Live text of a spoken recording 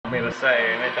me to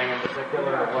say? Anything in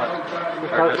particular or what? Or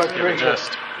Talk just about give a your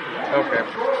gist? Okay.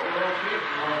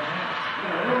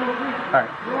 Alright.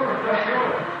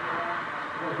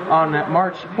 On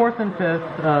March 4th and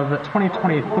 5th of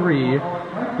 2023,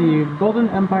 the Golden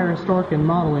Empire Historic and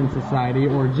Modeling Society,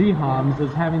 or GHOMS,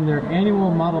 is having their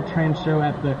annual model train show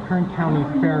at the Kern County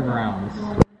Fairgrounds.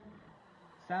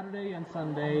 Saturday and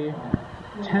Sunday,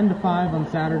 10 to 5 on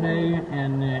Saturday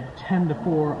and 10 to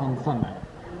 4 on Sunday.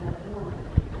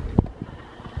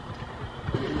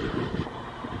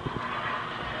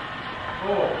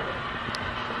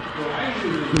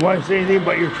 You want to say anything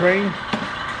about your train?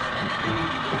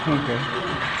 Okay.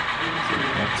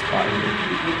 That's fine.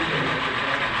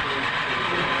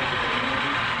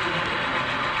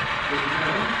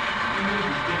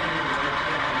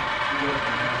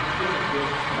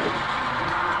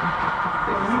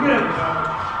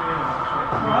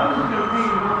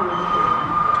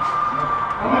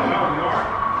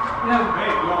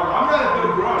 I'm not a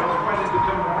good drawer. That's why I didn't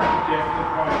become an architect.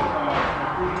 That's why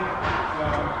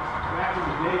back in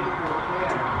the day before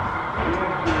CAD,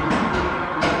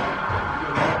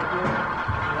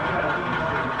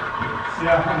 we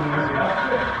had to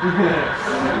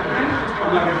I'm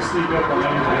not going to sleep up on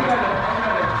anything.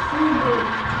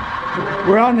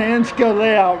 We're on the N-scale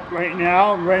layout right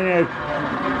now, running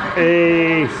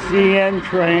a CN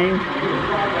train,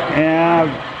 and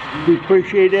we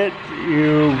appreciate it.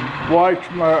 You watch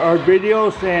our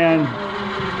videos and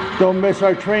don't miss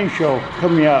our train show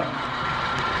coming up.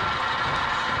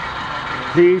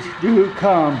 Please do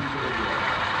come.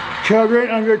 Children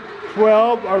under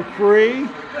 12 are free,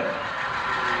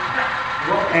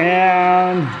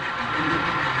 and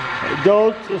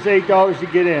adults is $8 to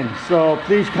get in. So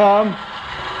please come,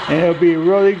 and it'll be a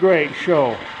really great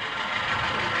show.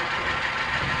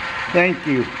 Thank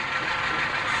you.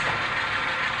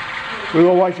 We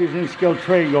will watch this N-scale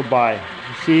train go by.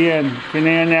 See you in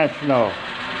Canadian National.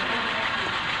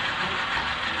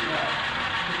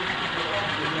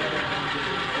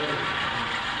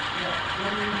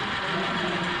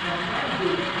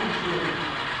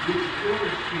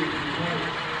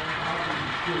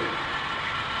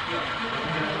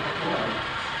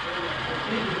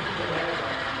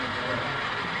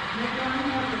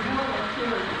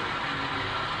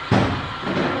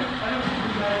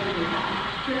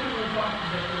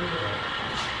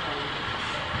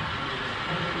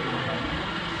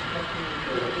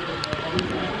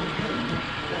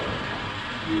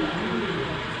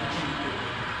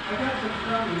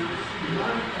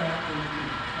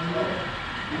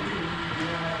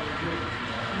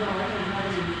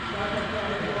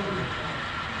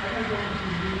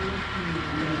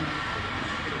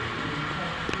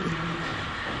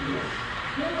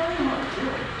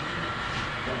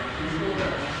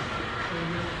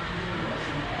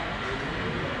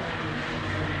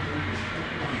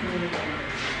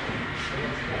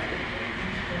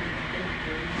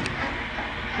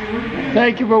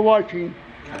 Thank you for watching.